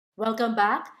Welcome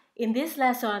back. In this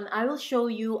lesson, I will show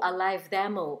you a live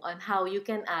demo on how you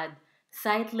can add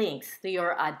site links to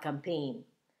your ad campaign.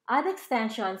 Ad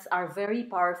extensions are very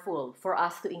powerful for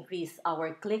us to increase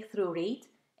our click-through rate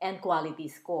and quality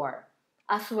score,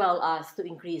 as well as to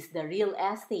increase the real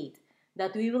estate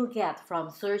that we will get from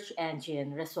search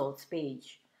engine results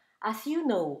page. As you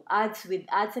know, ads with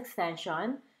ads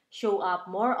extension show up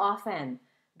more often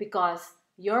because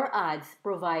your ads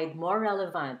provide more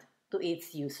relevant to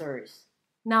its users.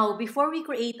 Now, before we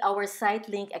create our site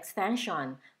link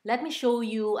extension, let me show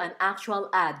you an actual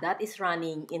ad that is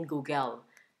running in Google.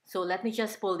 So let me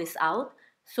just pull this out.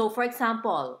 So for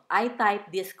example, I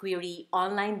type this query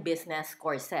online business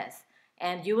courses,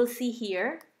 and you will see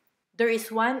here, there is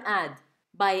one ad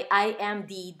by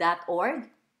imd.org.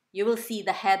 You will see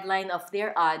the headline of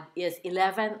their ad is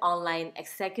 11 online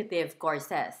executive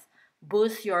courses.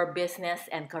 Boost your business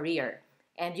and career.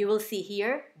 And you will see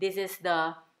here, this is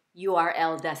the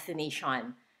URL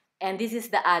destination. And this is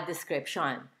the ad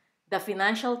description. The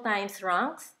Financial Times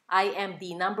ranks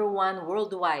IMD #1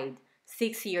 worldwide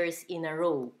 6 years in a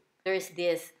row. There's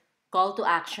this call to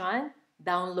action,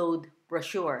 download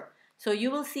brochure. So you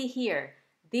will see here,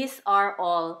 these are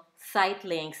all site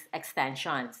links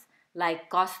extensions like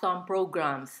custom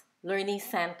programs, learning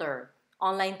center,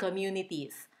 online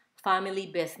communities, family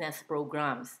business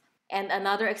programs. And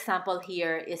another example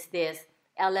here is this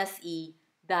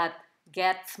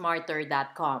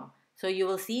lse.getsmarter.com. So you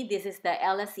will see this is the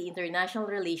LSE International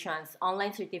Relations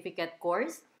Online Certificate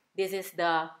course. This is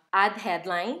the ad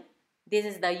headline. This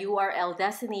is the URL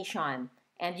destination.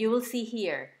 And you will see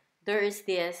here, there is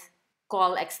this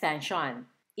call extension.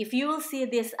 If you will see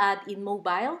this ad in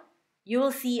mobile, you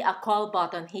will see a call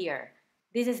button here.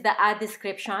 This is the ad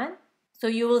description. So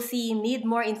you will see need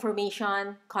more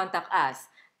information, contact us.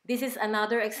 This is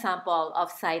another example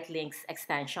of site links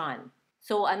extension.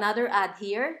 So another ad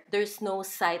here, there's no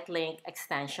site link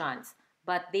extensions,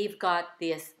 but they've got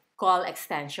this call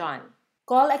extension.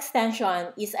 Call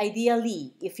extension is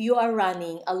ideally if you are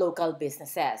running a local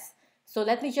businesses. So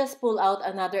let me just pull out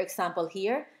another example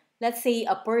here. Let's say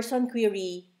a person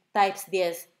query types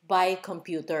this by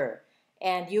computer.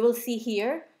 And you will see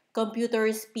here,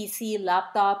 computers, PC,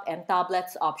 laptop, and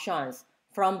tablets options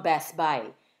from Best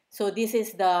Buy. So this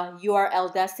is the URL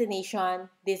destination,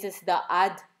 this is the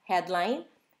ad headline,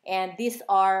 and these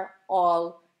are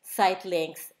all site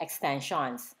links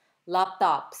extensions.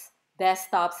 Laptops,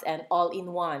 desktops and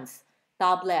all-in-ones,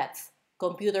 tablets,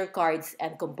 computer cards,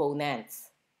 and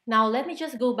components. Now let me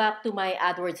just go back to my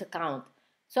AdWords account.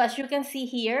 So as you can see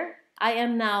here, I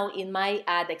am now in my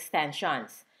ad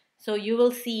extensions. So you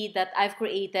will see that I've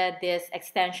created this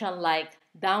extension like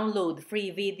download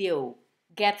free video,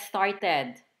 get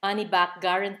started, money back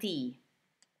guarantee,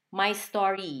 my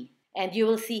story, and you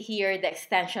will see here the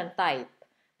extension type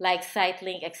like site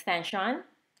link extension.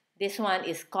 This one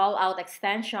is call out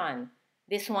extension.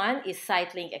 This one is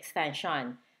site link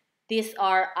extension. These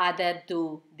are added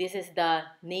to, this is the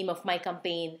name of my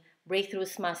campaign,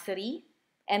 Breakthroughs Mastery.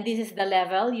 And this is the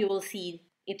level. You will see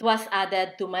it was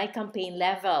added to my campaign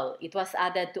level. It was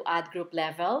added to ad group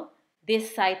level.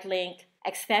 This site link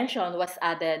extension was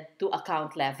added to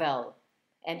account level.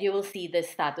 And you will see the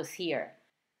status here.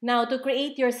 Now, to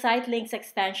create your site links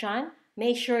extension,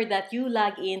 make sure that you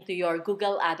log into your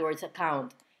Google AdWords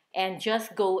account and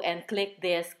just go and click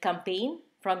this campaign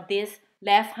from this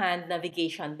left-hand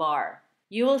navigation bar.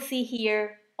 You will see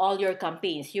here all your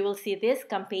campaigns. You will see this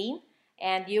campaign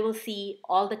and you will see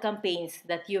all the campaigns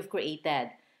that you've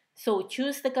created. So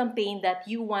choose the campaign that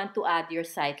you want to add your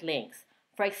site links.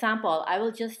 For example, I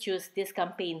will just choose this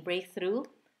campaign breakthrough.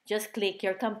 Just click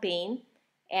your campaign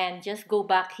and just go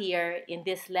back here in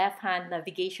this left-hand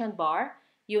navigation bar.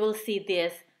 You will see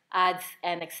this ads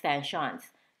and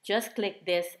extensions. Just click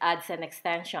this ads and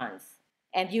extensions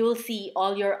and you will see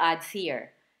all your ads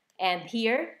here. And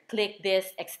here, click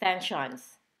this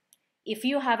extensions. If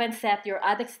you haven't set your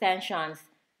ad extensions,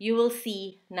 you will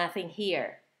see nothing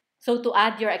here. So to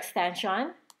add your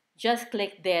extension, just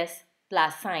click this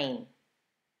plus sign.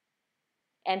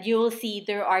 And you will see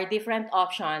there are different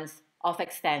options of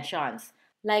extensions.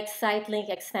 Like site link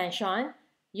extension,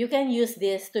 you can use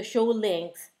this to show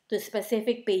links to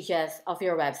specific pages of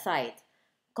your website.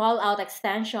 Call out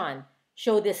extension,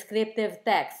 show descriptive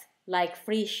text like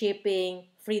free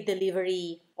shipping, free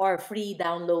delivery, or free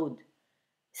download.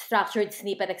 Structured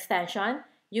snippet extension,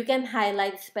 you can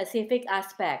highlight specific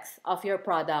aspects of your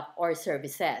product or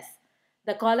services.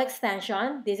 The call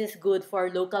extension, this is good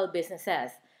for local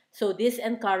businesses. So this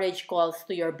encourages calls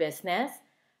to your business.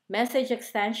 Message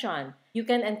extension, you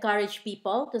can encourage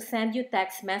people to send you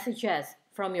text messages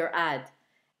from your ad.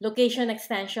 Location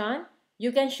extension,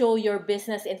 you can show your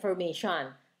business information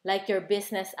like your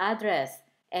business address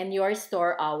and your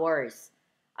store hours.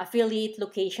 Affiliate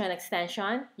location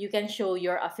extension, you can show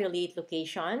your affiliate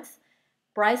locations.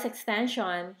 Price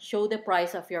extension, show the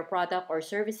price of your product or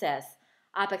services.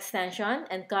 App extension,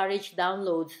 encourage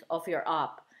downloads of your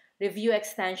app. Review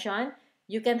extension,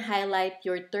 you can highlight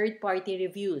your third-party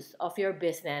reviews of your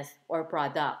business or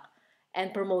product.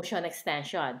 And promotion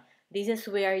extension, this is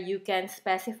where you can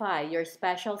specify your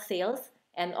special sales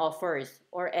and offers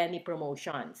or any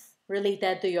promotions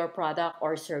related to your product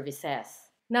or services.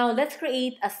 Now let's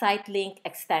create a site link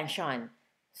extension.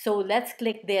 So let's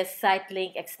click this site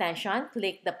link extension,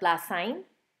 click the plus sign,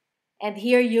 and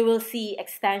here you will see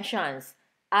extensions,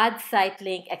 add site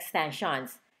link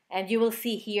extensions, and you will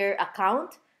see here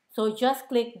account. So just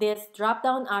click this drop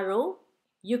down arrow.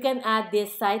 You can add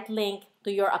this site link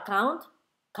to your account,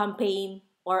 campaign,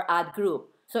 or ad group.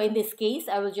 So in this case,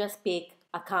 I will just pick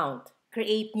account.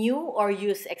 Create new or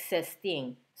use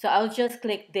existing. So I'll just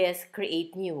click this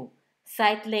create new.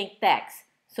 Site link text.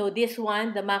 So this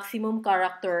one, the maximum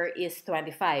character is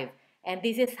 25. And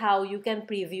this is how you can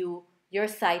preview your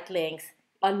site links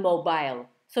on mobile.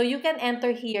 So you can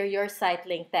enter here your site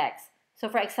link text. So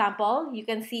for example, you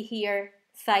can see here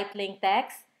site link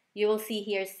text. You will see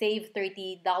here save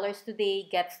 $30 today,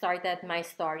 get started my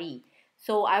story.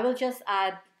 So I will just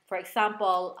add, for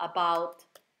example, about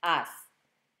us.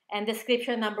 And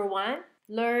description number 1,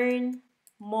 learn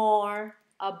more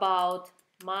about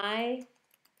my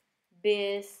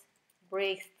biz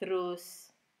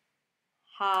breakthroughs,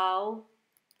 how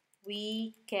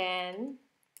we can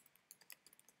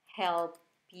help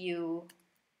you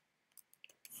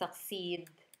succeed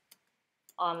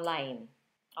online.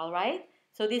 All right,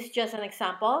 so this is just an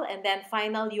example. And then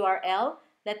final URL,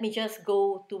 let me just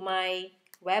go to my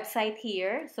website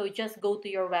here. So just go to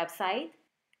your website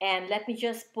and let me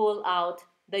just pull out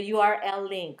the URL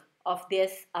link of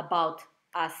this about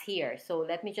us here. So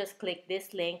let me just click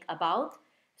this link about.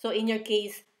 So in your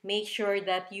case, make sure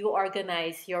that you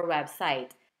organize your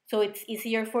website so it's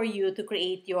easier for you to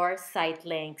create your site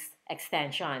links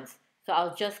extensions. So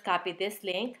I'll just copy this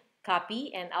link,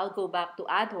 copy, and I'll go back to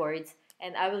AdWords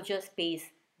and I will just paste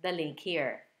the link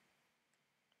here.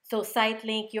 So site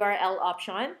link URL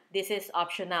option, this is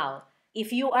optional.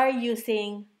 If you are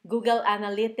using Google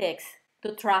Analytics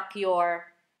to track your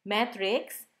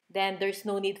metrics, then there's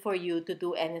no need for you to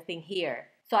do anything here.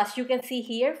 So as you can see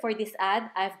here for this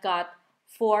ad, I've got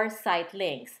 4 site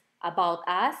links. About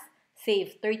us,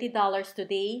 save $30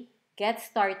 today, get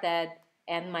started,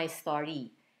 and my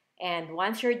story. And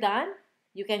once you're done,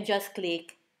 you can just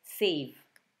click save.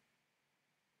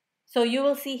 So you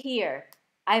will see here,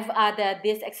 I've added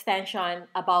this extension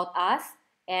about us,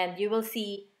 and you will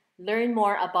see learn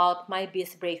more about my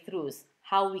biz breakthroughs,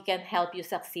 how we can help you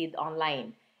succeed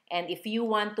online. And if you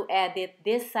want to edit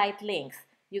this site links,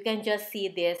 you can just see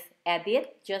this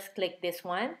edit, just click this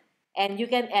one, and you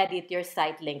can edit your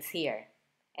site links here.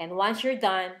 And once you're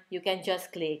done, you can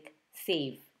just click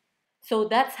save. So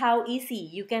that's how easy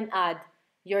you can add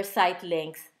your site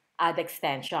links, add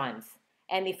extensions.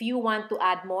 And if you want to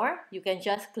add more, you can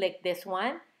just click this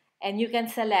one and you can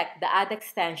select the add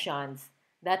extensions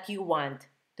that you want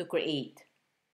to create.